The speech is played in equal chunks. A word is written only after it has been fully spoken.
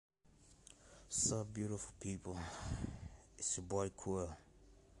What's up, beautiful people? It's your boy Quill.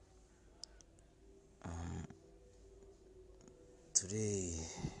 Um, today,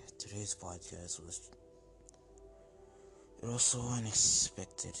 today's podcast was so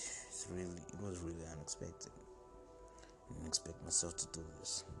unexpected. It was really unexpected. I didn't expect myself to do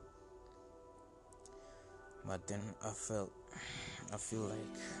this, but then I feel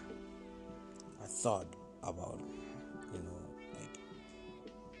like I thought about, like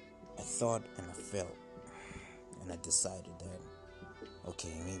I thought and I felt, and I decided that okay,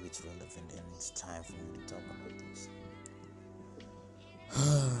 maybe it's relevant and it's time for me to talk about this.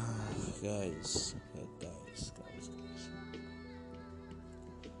 guys.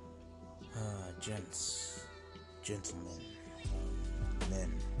 Gents, gentlemen,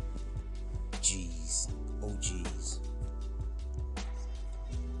 men, G's, OGs,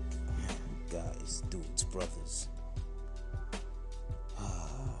 guys, dudes, brothers.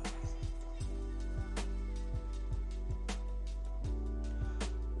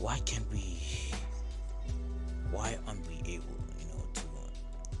 Why can't we? Why aren't we able,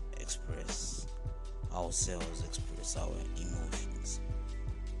 to express ourselves, express our emotions?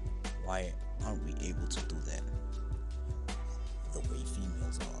 Why aren't we able to do that the way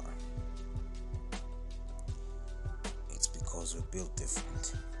females are? It's because we're built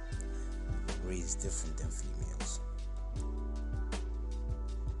different, we're raised different than females.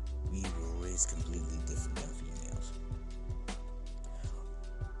 We were raised completely different than females.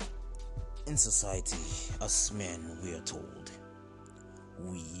 In society, us men, we are told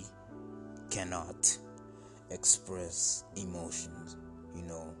we cannot express emotions.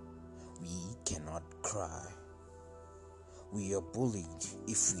 We cannot cry. We are bullied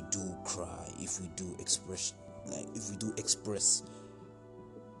if we do cry, if we do express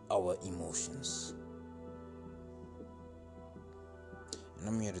our emotions. And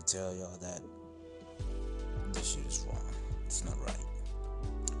I'm here to tell y'all that this shit is wrong. It's not right.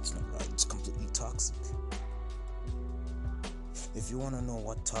 It's completely toxic. If you want to know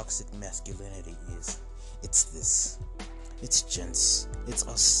what toxic masculinity is, it's this. It's gents. It's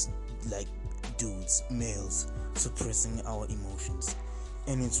us, like dudes, males, suppressing our emotions.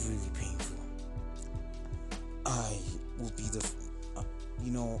 And it's really painful. I will be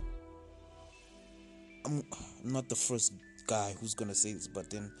I'm not the first guy who's gonna say this, but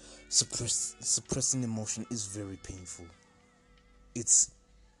then suppressing emotion is very painful. It's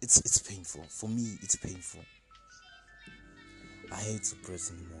painful. For me, it's painful. I hate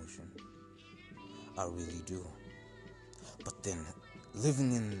suppressing emotion. I really do. But then,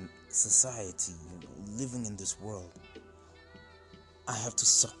 living in society, living in this world, I have to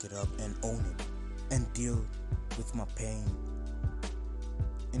suck it up and own it and deal with my pain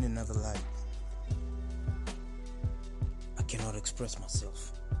in another life. I cannot express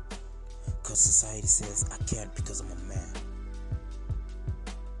myself because society says I can't because I'm a man.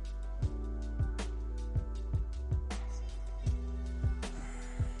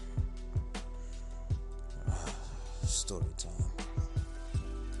 Story time.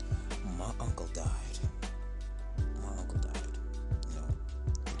 My uncle died.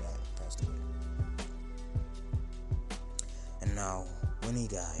 He died, passed away. And now, when he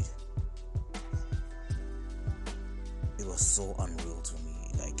died, it was so unreal to me.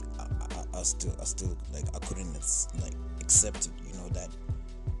 Like I still like I couldn't accept it. That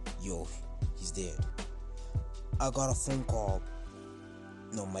he's dead. I got a phone call.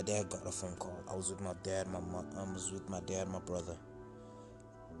 No, my dad got a phone call. I was with my dad, my mom. I was with my dad, my brother,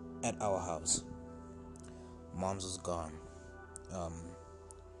 at our house. Mom's was gone.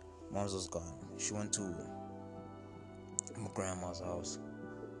 Mom's was gone. She went to my grandma's house.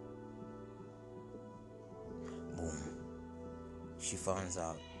 Boom. She finds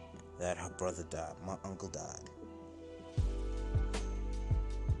out that her brother died. My uncle died.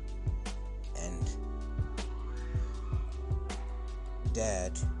 And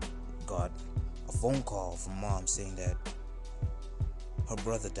Dad got a phone call from Mom saying that her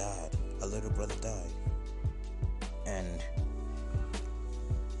brother died. Her little brother died. And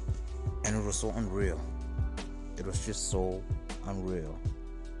it was so unreal. It was just so unreal.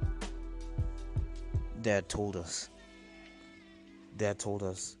 Dad told us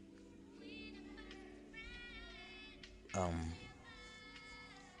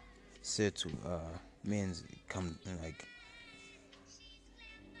said to Mins, come,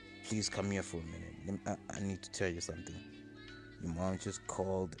 please come here for a minute. I need to tell you something. Your mom just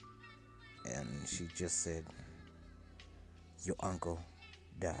called and she just said your uncle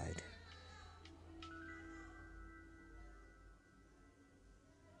died.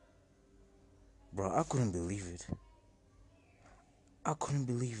 Bro, I couldn't believe it.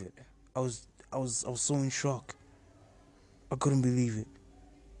 I I was so in shock. I couldn't believe it.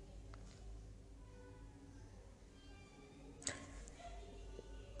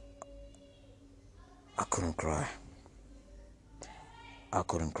 I couldn't cry. I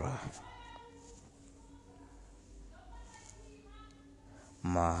couldn't cry.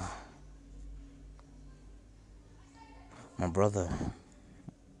 My my brother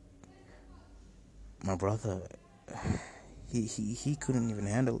my brother he couldn't even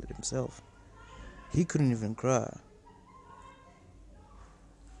handle it himself. He couldn't even cry.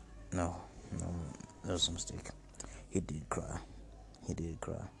 No, no, that was a mistake. He did cry. He did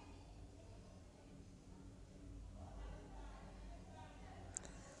cry.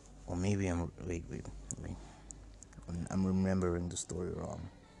 Or maybe wait. I'm remembering the story wrong.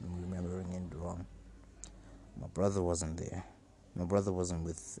 I'm remembering it wrong. My brother wasn't there. My brother wasn't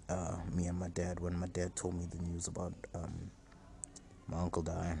with me and my dad when my dad told me the news about my uncle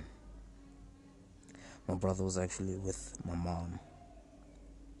dying. My brother was actually with my mom.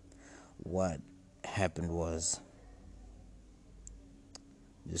 What happened was,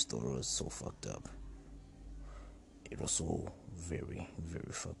 this story was so fucked up. It was so very,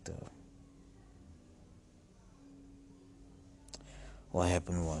 very fucked up. What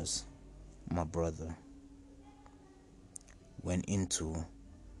happened was, my brother went into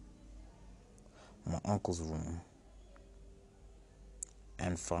my uncle's room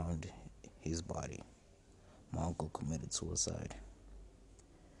and found his body. My uncle committed suicide.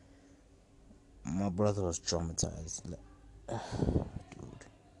 My brother was traumatized. Dude,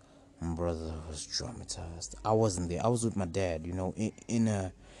 my brother was traumatized. I wasn't there. I was with my dad, in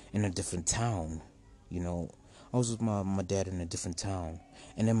a different town, you know. I was with my dad in a different town.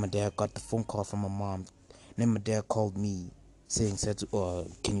 And then my dad got the phone call from my mom. And then my dad called me said,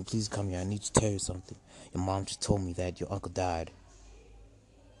 can you please come here? I need to tell you something. Your mom just told me that your uncle died.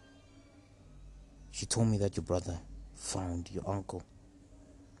 She told me that your brother found your uncle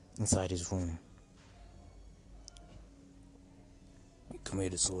inside his room. He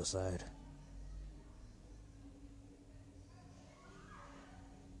committed suicide.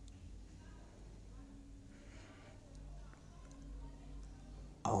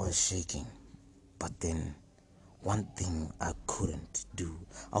 I was shaking, but then one thing I couldn't do.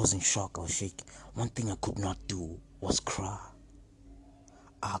 I was in shock, I was shaking. One thing I could not do was cry.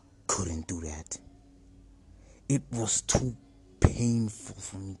 I couldn't do that. It was too painful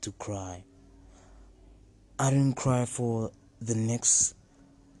for me to cry. I didn't cry for the next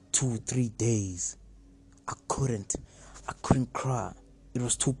 2-3 days. I couldn't cry. It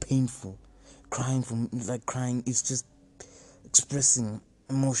was too painful. Crying is just expressing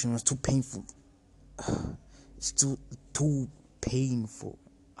emotion. Was too painful. It's too painful.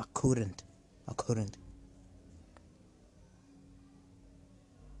 I couldn't.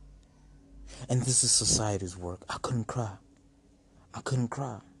 And this is society's work. I couldn't cry. I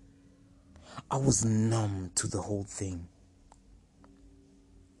was numb to the whole thing.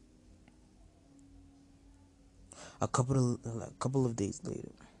 A couple of days later,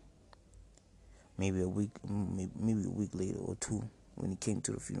 maybe a week later or two, when he came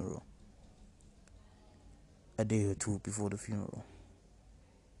to the funeral, a day or two before the funeral,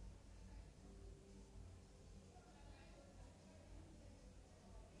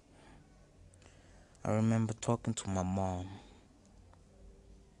 I remember talking to my mom,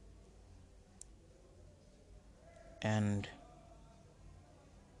 and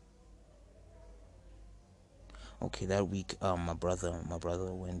okay, that week, my brother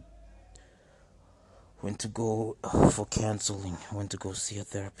went to go for counseling. Went to go see a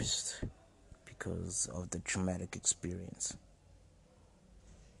therapist because of the traumatic experience.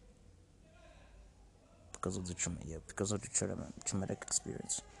 Because of the traumatic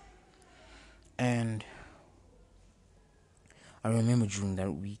experience. And I remember during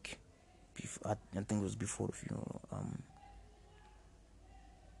that week, I think it was before the funeral,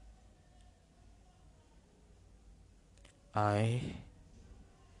 I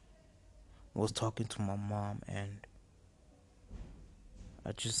was talking to my mom, and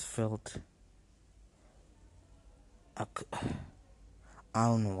I just felt I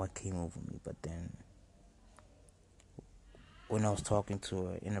don't know what came over me, but then when I was talking to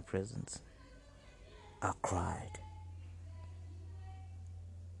her in her presence, I cried.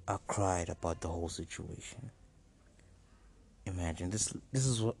 I cried about the whole situation. Imagine this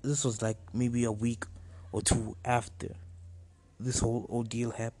was like maybe a week or two after this whole ordeal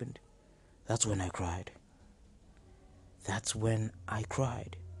happened. That's when I cried.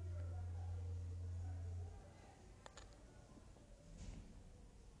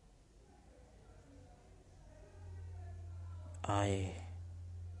 I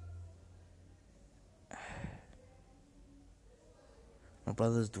My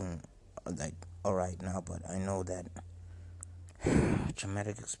brother's doing like all right now, but I know that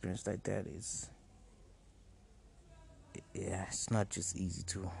traumatic experience like that is, yeah, it's not just easy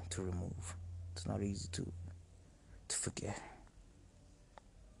to remove. It's not easy to forget.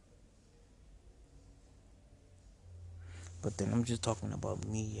 But then I'm just talking about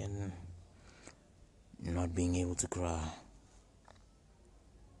me and not being able to cry.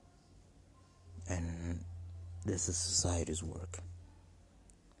 And this is society's work.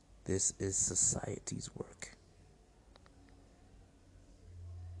 This is society's work.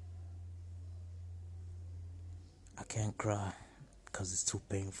 I can't cry because it's too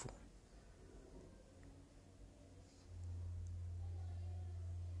painful.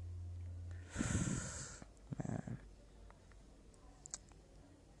 Man.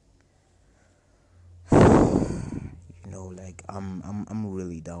 You know, like I'm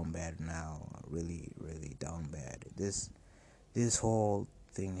really down bad now. Really down bad. This whole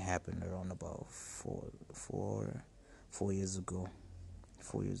thing happened around about 4 years ago.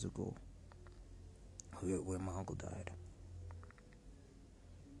 4 years ago, where my uncle died,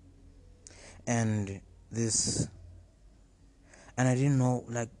 and this, and I didn't know.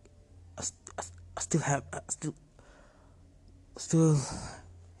 Like, I still have, still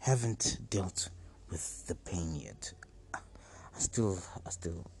haven't dealt with the pain yet. I still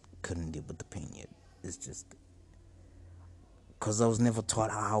couldn't deal with the pain yet. It's just because I was never taught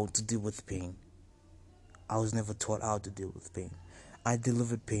how to deal with pain. I was never taught how to deal with pain. I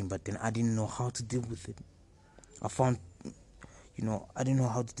delivered pain, but then I didn't know how to deal with it. I found, I didn't know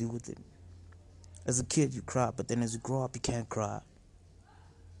how to deal with it. As a kid, you cry, but then as you grow up, you can't cry.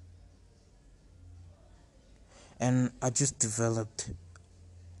 And I just developed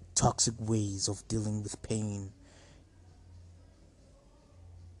toxic ways of dealing with pain.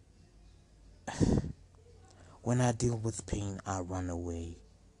 When I deal with pain, I run away.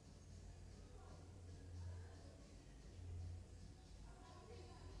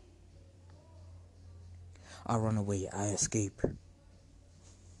 I run away. I escape.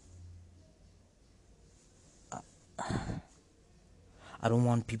 I don't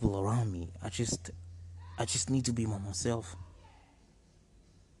want people around me. I just need to be by myself.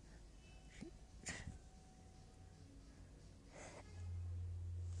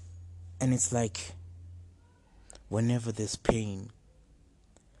 And it's like, whenever there's pain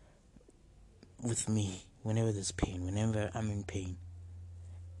with me, whenever I'm in pain,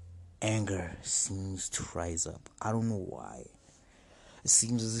 anger seems to rise up. I don't know why. It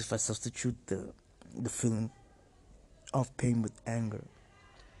seems as if I substitute the feeling of pain with anger.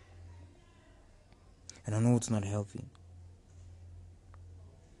 And I know it's not healthy.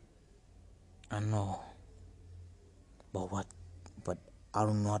 I know. But what? But I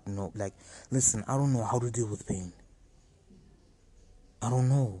do not know. Like, listen, I don't know how to deal with pain. I don't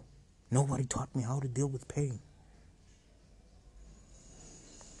know. Nobody taught me how to deal with pain.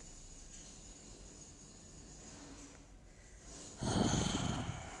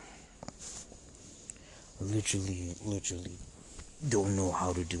 Literally don't know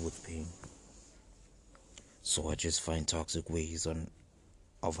how to deal with pain. So I just find toxic ways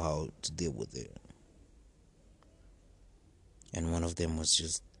of how to deal with it. And one of them was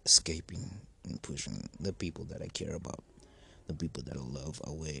just escaping and pushing the people that I care about, the people that I love,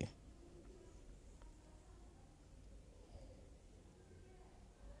 away.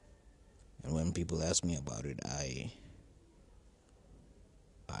 And when people ask me about it, I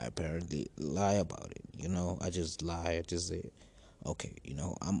apparently lie about it. I just lie. I just say, okay,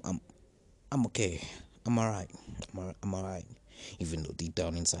 I'm okay. I'm alright. I'm alright. Even though deep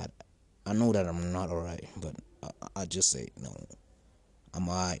down inside, I know that I'm not alright. But I just say, no, I'm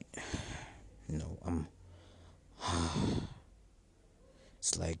alright. I'm.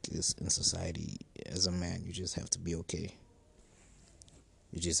 It's like this in society. As a man, you just have to be okay.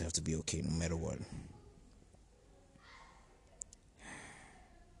 You just have to be okay no matter what.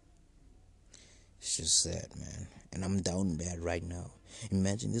 It's just sad, man. And I'm down bad right now.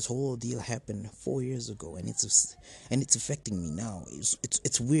 Imagine this whole deal happened 4 years ago, and it's affecting me now.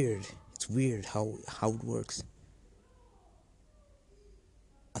 It's weird. It's weird how it works.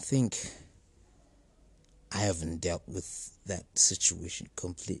 I think I haven't dealt with that situation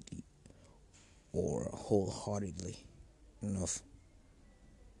completely or wholeheartedly enough.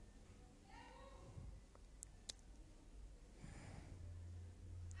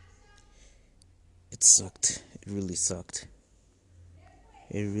 It sucked. It really sucked.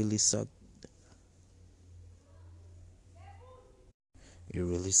 It really sucked. It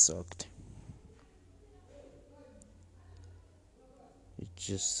really sucked. It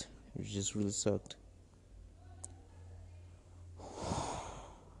just really sucked.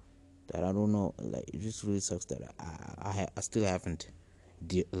 that I don't know. Like, it just really sucks that I still haven't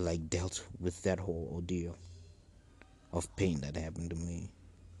dealt with that whole ordeal of pain that happened to me.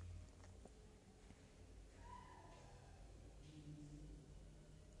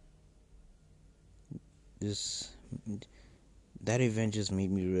 This that event just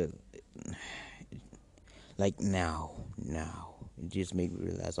made me real, like now it just made me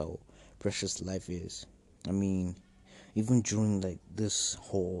realize how precious life is. I mean, even during like this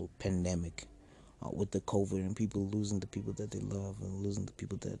whole pandemic, with the COVID and people losing the people that they love and losing the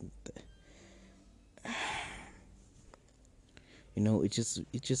people that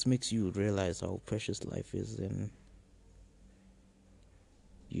it just makes you realize how precious life is, and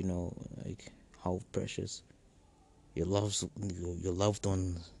like how precious your loved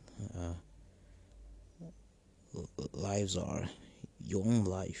ones uh, lives are. Your own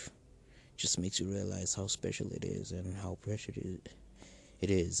life just makes you realize how special it is and how precious it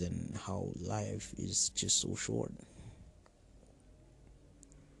is, and how life is just so short.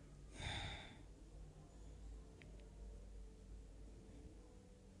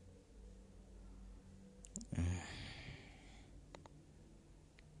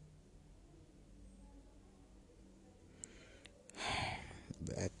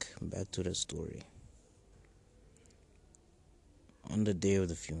 Back to the story. On the day of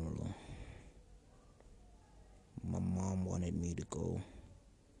the funeral, my mom wanted me to go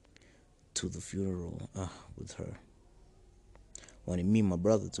to the funeral with her. Wanted me and my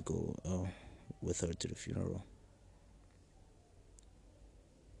brother to go with her to the funeral.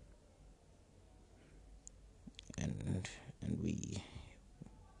 And we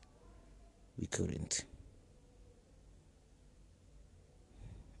couldn't.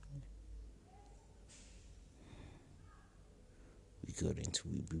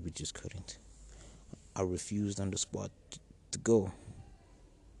 We just couldn't. I refused on the spot to go.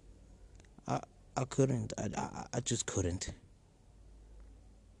 I couldn't. I just couldn't.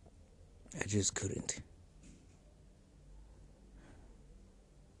 I just couldn't.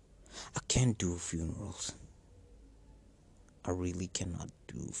 I can't do funerals. I really cannot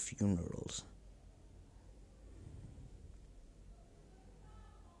do funerals.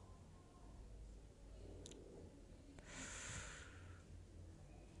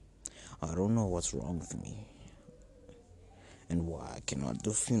 I don't know what's wrong with me and why I cannot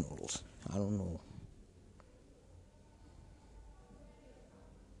do funerals. I don't know.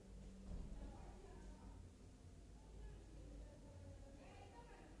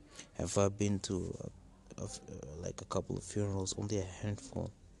 Have I been to like a couple of funerals? Only a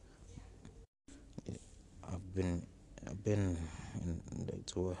handful. I've been like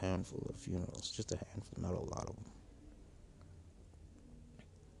to a handful of funerals, just a handful, not a lot of them.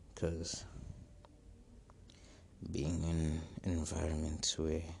 Because being in an environment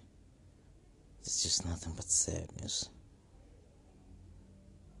where it's just nothing but sadness,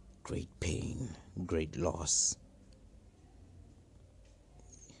 great pain, great loss.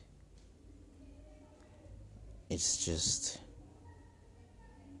 It's just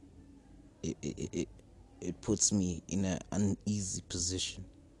it puts me in an uneasy position.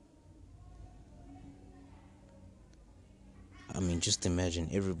 I mean, just imagine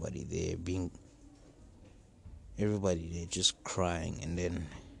everybody there just crying, and then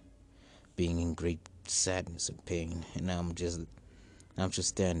being in great sadness and pain, and I'm just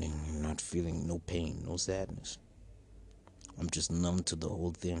standing and not feeling no pain, no sadness. I'm just numb to the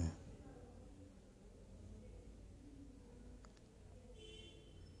whole thing.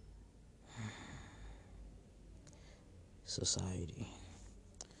 Society.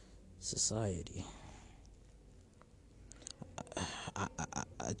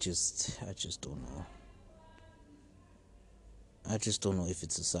 I just don't know. I just don't know if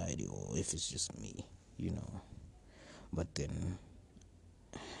it's society or if it's just me. But then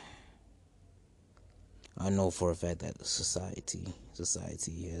I know for a fact that society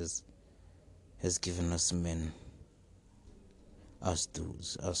has given us men, us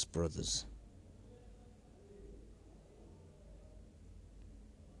dudes, us brothers,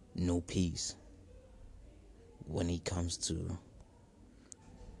 no peace when it comes to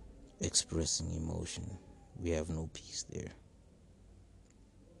expressing emotion. We have no peace there.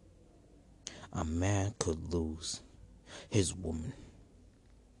 A man could lose his woman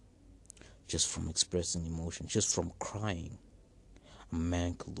just from expressing emotion, just from crying. A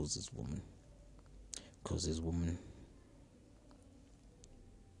man could lose his woman because his woman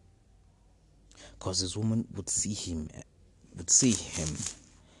would see him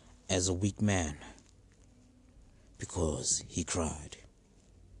as a weak man because he cried.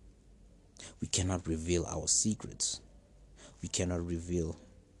 We cannot reveal our secrets. We cannot reveal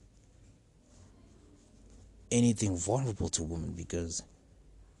anything vulnerable to women because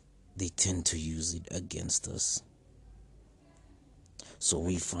they tend to use it against us. So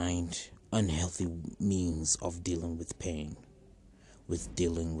we find unhealthy means of dealing with pain, with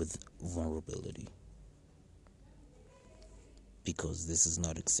dealing with vulnerability, because this is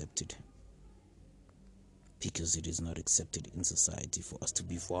not accepted. Because it is not accepted in society for us to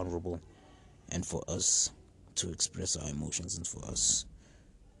be vulnerable and for us to express our emotions and for us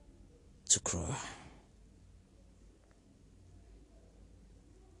to cry.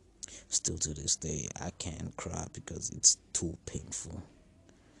 Still to this day, I can't cry because it's too painful.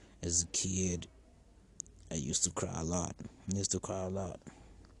 As a kid, I used to cry a lot.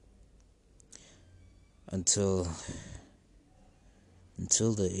 Until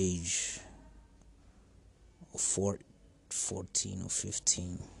the age of 14 or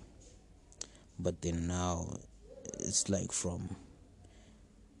 15. But then now, it's like from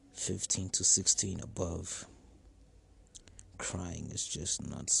 15 to 16 above. Crying is just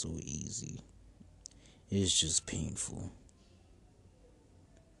not so easy. It's just painful.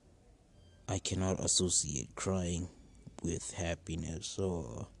 I cannot associate crying with happiness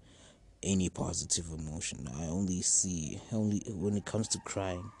or any positive emotion. I only when it comes to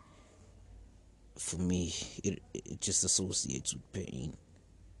crying, for me, it just associates with pain,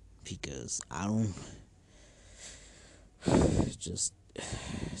 because I don't just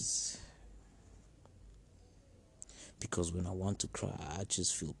because when I want to cry, I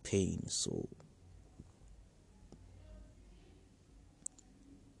just feel pain. So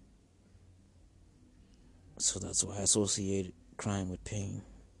that's why I associate crying with pain.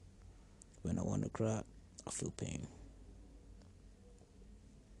 When I want to cry, I feel pain.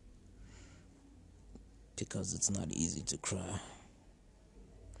 Because it's not easy to cry.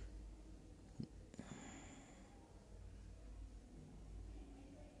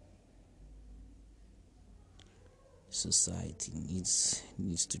 Society needs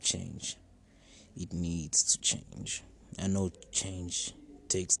to change. It needs to change. I know change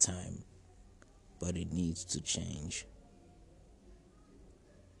takes time, but it needs to change.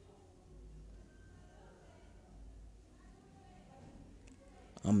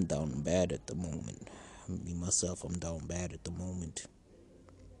 I'm down bad at the moment. Me myself, I'm down bad at the moment.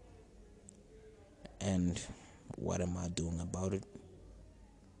 And what am I doing about it?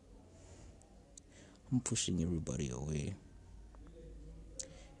 I'm pushing everybody away.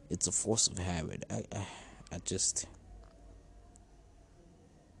 It's a force of habit. I just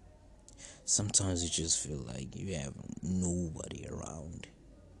sometimes you just feel like you have nobody around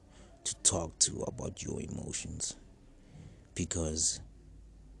to talk to about your emotions, because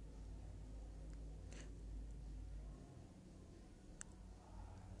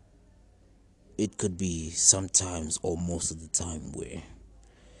it could be sometimes or most of the time where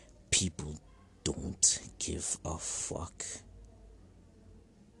people don't give a fuck.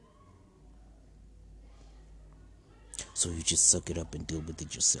 So you just suck it up and deal with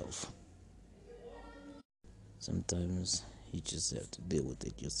it yourself. Sometimes you just have to deal with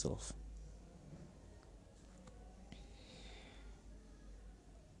it yourself.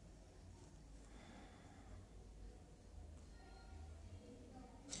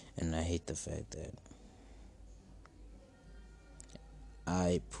 And I hate the fact that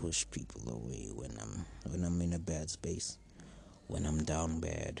I push people away when I'm in a bad space, when I'm down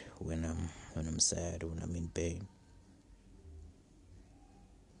bad, when I'm sad, when I'm in pain.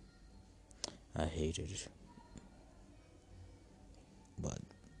 I hate it. But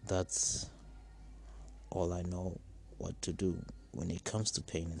that's all I know what to do when it comes to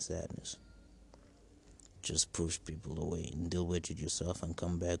pain and sadness. Just push people away and deal with it yourself and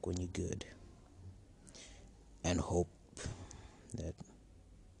come back when you're good. And hope that,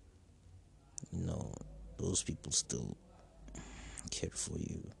 those people still care for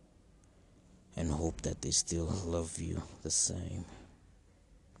you. And hope that they still love you the same.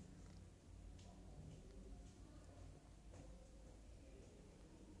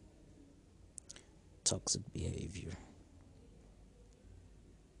 Toxic behavior.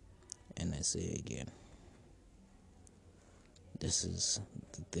 And I say again, this is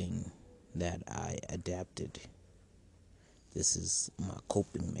the thing that I adapted. This is my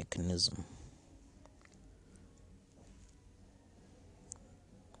coping mechanism.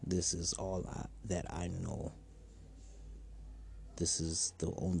 This is all that I know. This is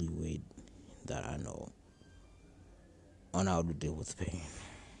the only way that I know on how to deal with pain.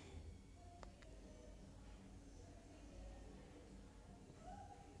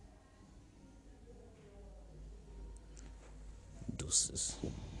 Deuces.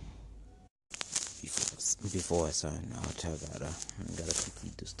 Before I sign out, I gotta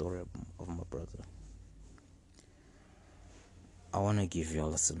complete the story of my brother. I wanna give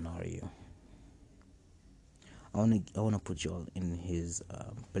y'all a scenario. I wanna put y'all in his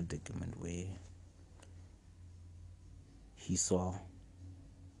predicament where he saw.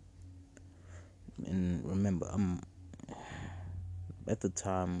 And remember, at the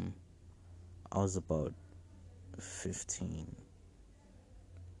time I was about 15.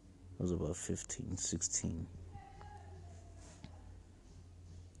 I was about 15, 16.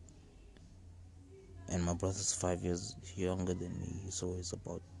 And my brother's 5 years younger than me, so he's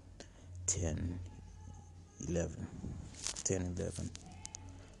about 10, 11. 10, 11.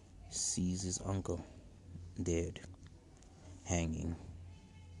 Sees his uncle dead, hanging.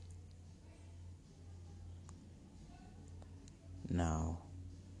 Now,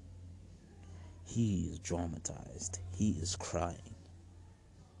 he is traumatized. He is crying.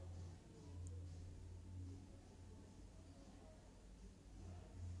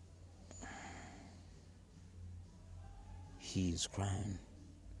 He is crying.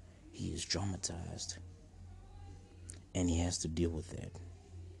 He is traumatized. And he has to deal with that.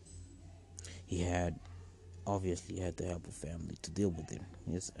 He obviously had to help a family to deal with it.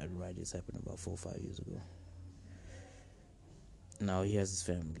 Yes, right, it's happened about 4 or 5 years ago. Now he has his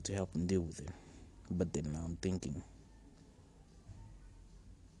family to help him deal with it. But then now I'm thinking,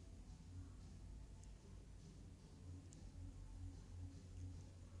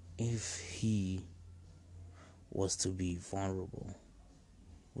 if he was to be vulnerable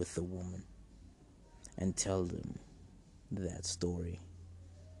with the woman and tell them that story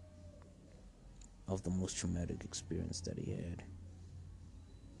of the most traumatic experience that he had,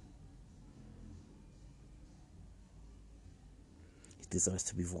 he decides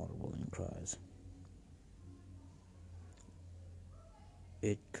to be vulnerable and cries.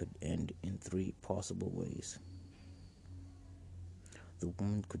 It could end in 3 possible ways. The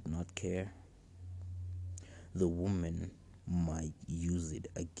woman could not care. The woman might use it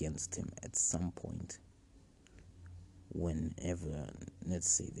against him at some point whenever, let's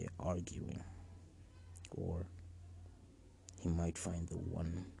say, they're arguing. Or he might find the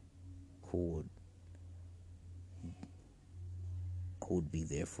one who would be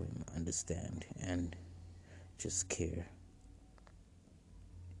there for him, understand, and just care.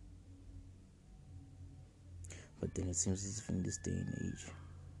 But then it seems as if in this day and age,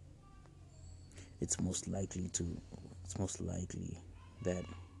 it's most likely that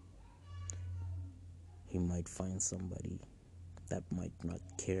he might find somebody that might not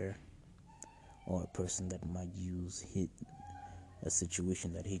care, or a person that might use a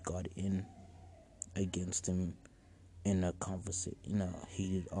situation that he got in against him in a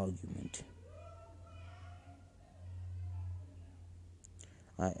heated argument.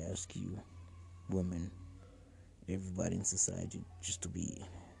 I ask you, women, everybody in society, just to be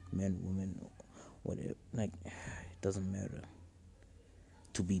men, women, whatever, like, it doesn't matter,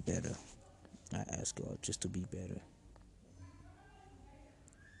 to be better. I ask y'all just to be better,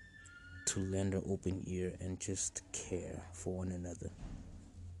 to lend an open ear and just care for one another,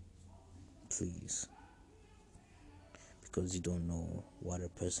 please, because you don't know what a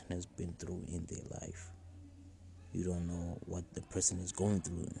person has been through in their life. You don't know what the person is going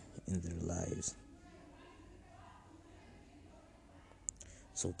through in their lives.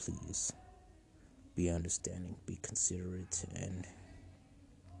 So please, be understanding, be considerate, and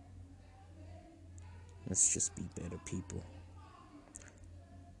let's just be better people.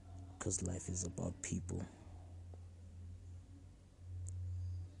 Because life is about people.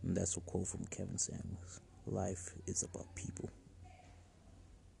 And that's a quote from Kevin Samuels. Life is about people.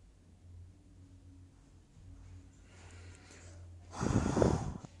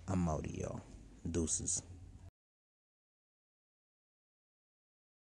 I'm out of y'all. Deuces.